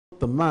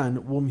the man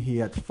whom he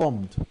had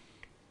formed.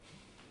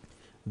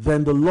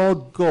 Then the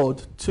Lord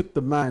God took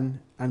the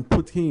man and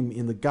put him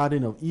in the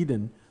Garden of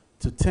Eden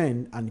to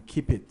tend and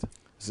keep it.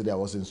 So there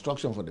was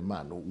instruction for the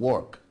man,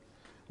 work.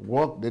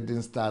 Work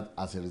didn't start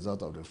as a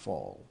result of the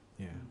fall.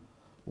 Yeah.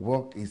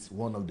 Work is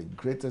one of the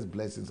greatest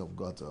blessings of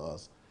God to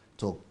us,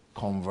 to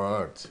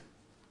convert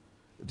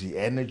the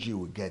energy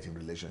we get in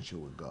relationship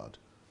with God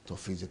to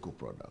physical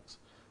products.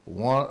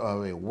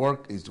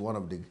 Work is one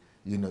of the,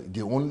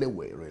 the only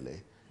way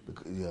really,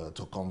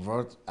 to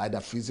convert either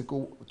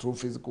through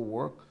physical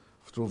work,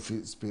 through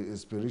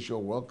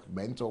spiritual work,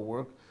 mental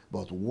work,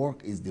 but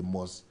work is the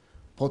most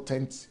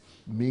potent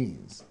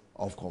means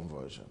of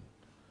conversion.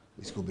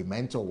 It could be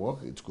mental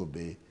work, it could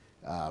be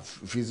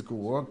physical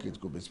work,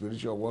 it could be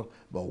spiritual work,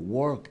 but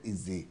work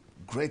is the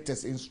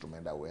greatest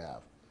instrument that we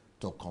have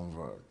to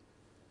convert.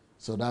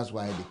 So that's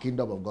why the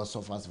kingdom of God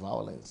suffers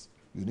violence.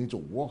 You need to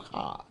work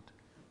hard.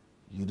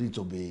 You need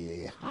to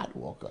be a hard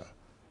worker.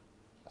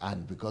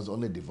 And because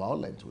only the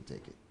violent will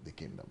take it, the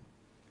kingdom.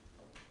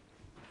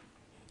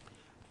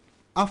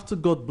 After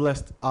God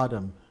blessed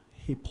Adam,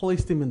 he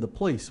placed him in the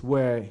place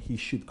where he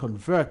should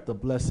convert the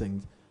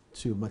blessings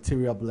to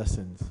material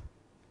blessings.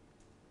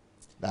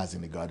 That's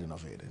in the Garden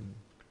of Eden.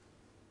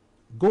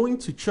 Going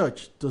to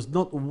church does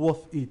not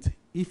worth it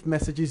if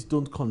messages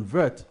don't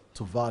convert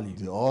to value.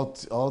 The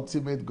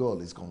ultimate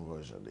goal is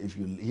conversion. If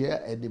you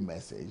hear any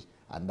message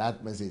and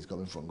that message is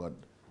coming from God,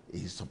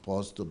 it's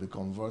supposed to be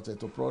converted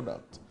to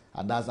product.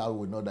 And that's how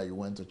we know that you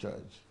went to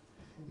church.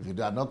 If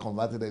you are not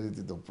converting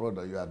anything to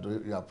product,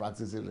 you are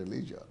practicing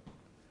religion.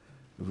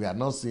 If we are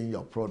not seeing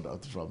your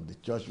product from the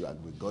church you are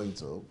going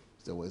to,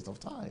 it's a waste of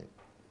time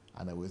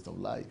and a waste of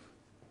life.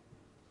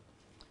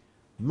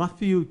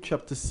 Matthew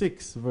chapter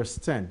 6, verse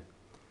 10.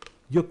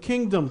 Your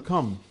kingdom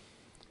come,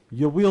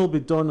 your will be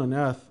done on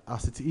earth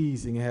as it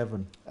is in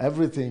heaven.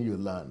 Everything you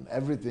learn,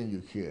 everything you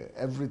hear,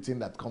 everything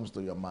that comes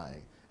to your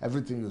mind,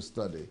 everything you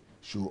study, you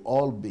should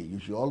all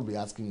be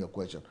asking your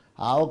question,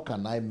 how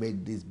can I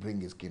make this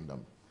bring his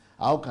kingdom?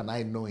 How can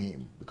I know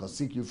him? Because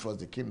seek you first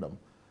the kingdom.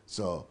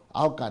 So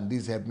how can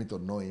this help me to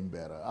know him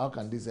better? How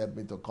can this help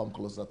me to come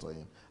closer to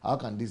him? How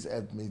can this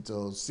help me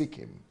to seek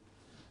him?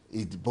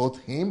 It's both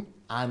him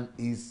and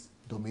his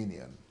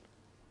dominion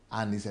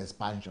and his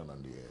expansion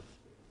on the earth.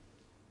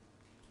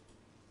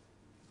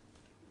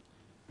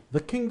 The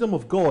kingdom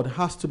of God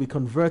has to be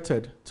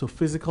converted to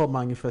physical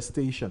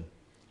manifestation.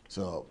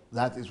 So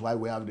that is why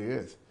we have the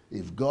earth.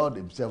 If God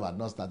himself had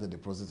not started the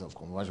process of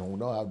conversion, we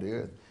would not have the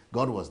earth.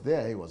 God was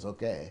there, he was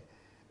okay.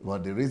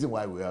 But the reason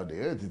why we have the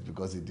earth is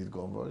because he did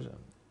conversion.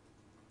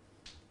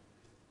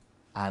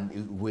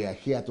 And we are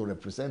here to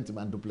represent him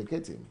and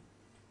duplicate him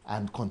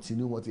and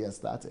continue what he has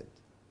started.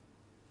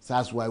 So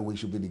that's why we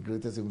should be the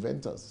greatest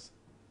inventors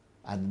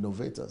and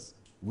innovators.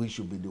 We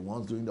should be the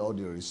ones doing all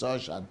the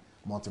research and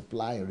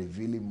multiplying,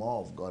 revealing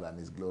more of God and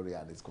his glory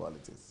and his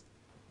qualities.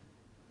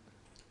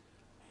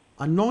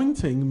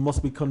 Anointing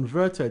must be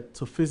converted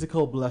to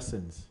physical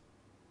blessings.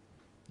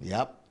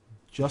 Yep.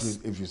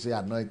 If you say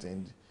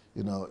anointing,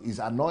 it's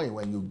annoying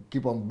when you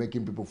keep on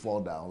making people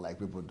fall down like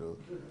people do.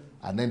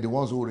 And then the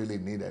ones who really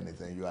need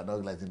anything, you are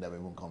not letting them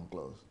even come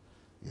close.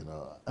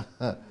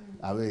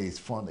 I mean, it's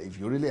fun. If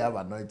you really have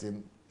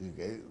anointing,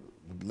 okay,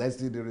 let's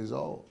see the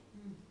result.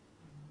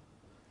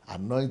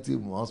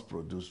 Anointing must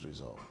produce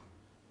result.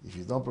 If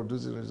it's not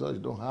producing result, you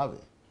don't have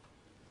it.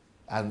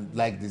 And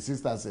like the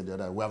sister said the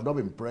other day, we have not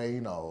been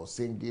praying or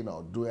singing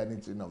or doing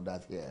anything of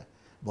that here.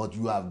 But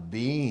you have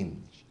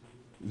been,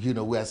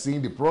 we are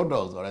seeing the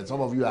products, all right? Some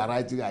of you are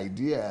writing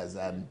ideas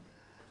and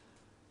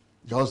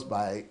just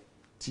by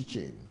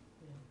teaching.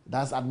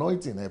 That's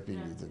anointing helping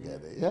you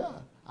together. Yeah,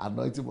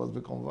 anointing must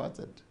be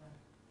converted.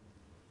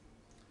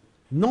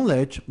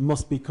 Knowledge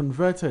must be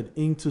converted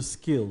into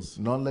skills.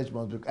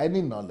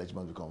 Any knowledge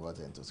must be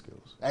converted into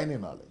skills. Any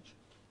knowledge.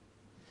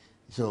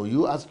 So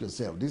you ask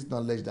yourself, this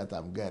knowledge that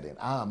I'm getting,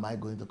 how am I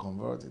going to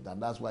convert it?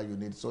 And that's why you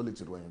need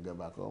solitude when you get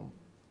back home.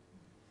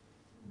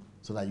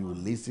 So that you will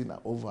listen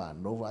over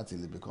and over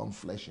till it becomes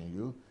flesh in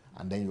you.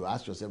 And then you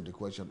ask yourself the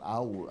question,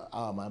 how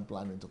am I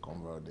planning to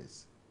convert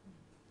this?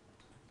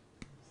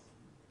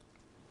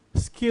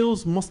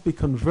 Skills must be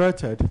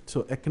converted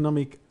to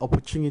economic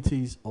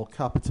opportunities or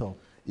capital.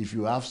 If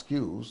you have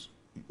skills,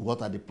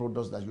 what are the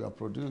products that you have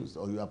produced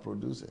or you are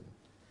producing?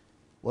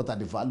 What are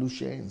the value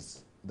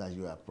chains that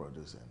you are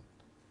producing?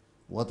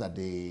 What are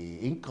the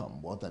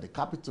income? What are the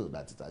capital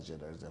that it has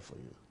generated for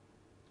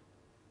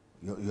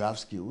you? You have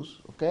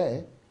skills,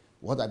 okay.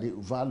 What are the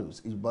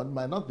values? It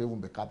might not even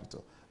be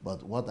capital,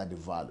 but what are the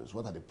values?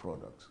 What are the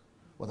products?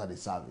 What are the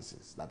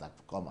services that have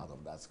come out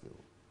of that skill?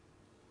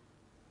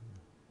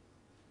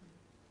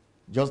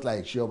 Just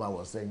like Shioma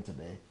was saying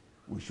today,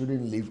 we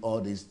shouldn't leave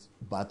all this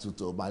battle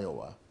to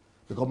Mayowa,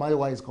 because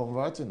Mayowa is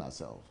converting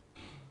herself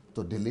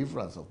to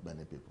deliverance of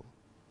many people.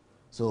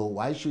 So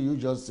why should you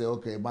just say,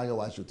 okay,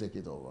 Mayowa should take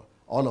it over?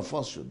 All of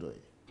us should do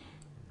it.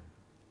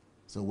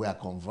 So we are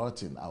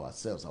converting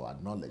ourselves, our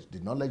knowledge. The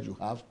knowledge you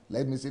have,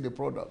 let me see the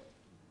product.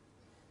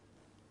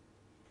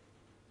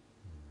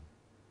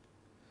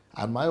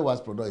 And my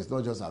worst product is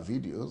not just our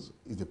videos,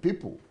 it's the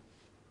people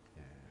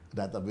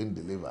that have been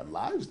delivered,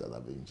 lives that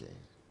have been changed.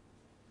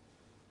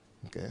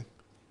 Okay?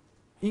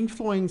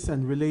 Influence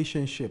and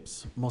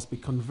relationships must be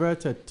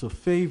converted to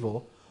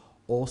favor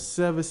or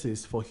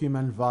services for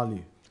human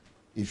value.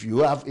 If you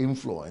have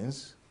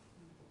influence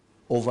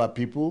over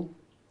people,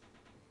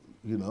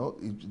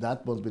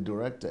 that must be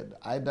directed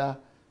either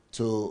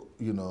to,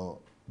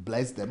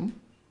 bless them,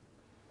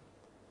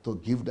 to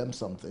give them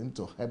something,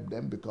 to help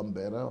them become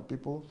better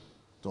people,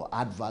 to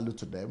add value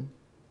to them,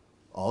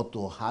 or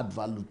to add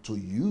value to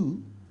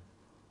you,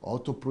 or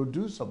to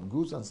produce some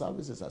goods and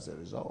services as a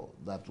result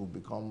that will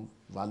become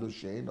value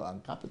chain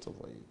and capital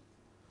for you.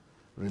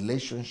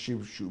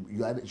 Relationship should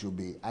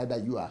be either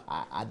you are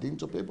adding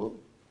to people,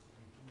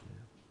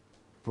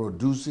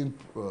 producing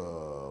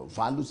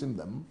values in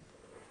them,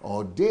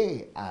 or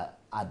they are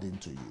adding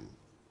to you.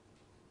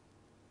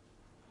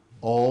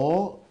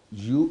 Or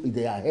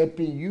they are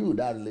helping you,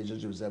 that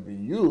relationship is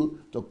helping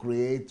you to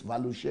create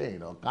value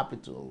chain or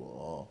capital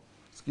or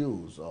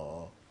skills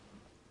or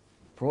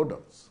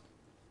products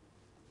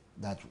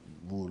that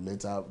will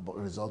later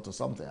result to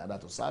something, either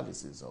to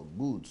services or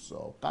goods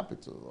or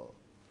capital or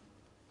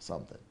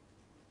something.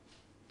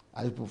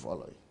 Are people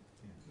following?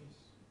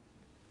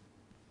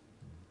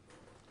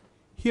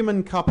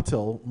 Human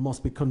capital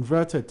must be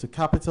converted to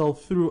capital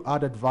through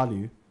added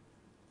value,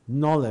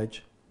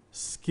 knowledge,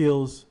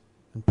 skills,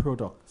 and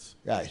products.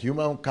 Yeah,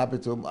 human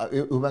capital must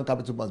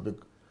be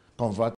converted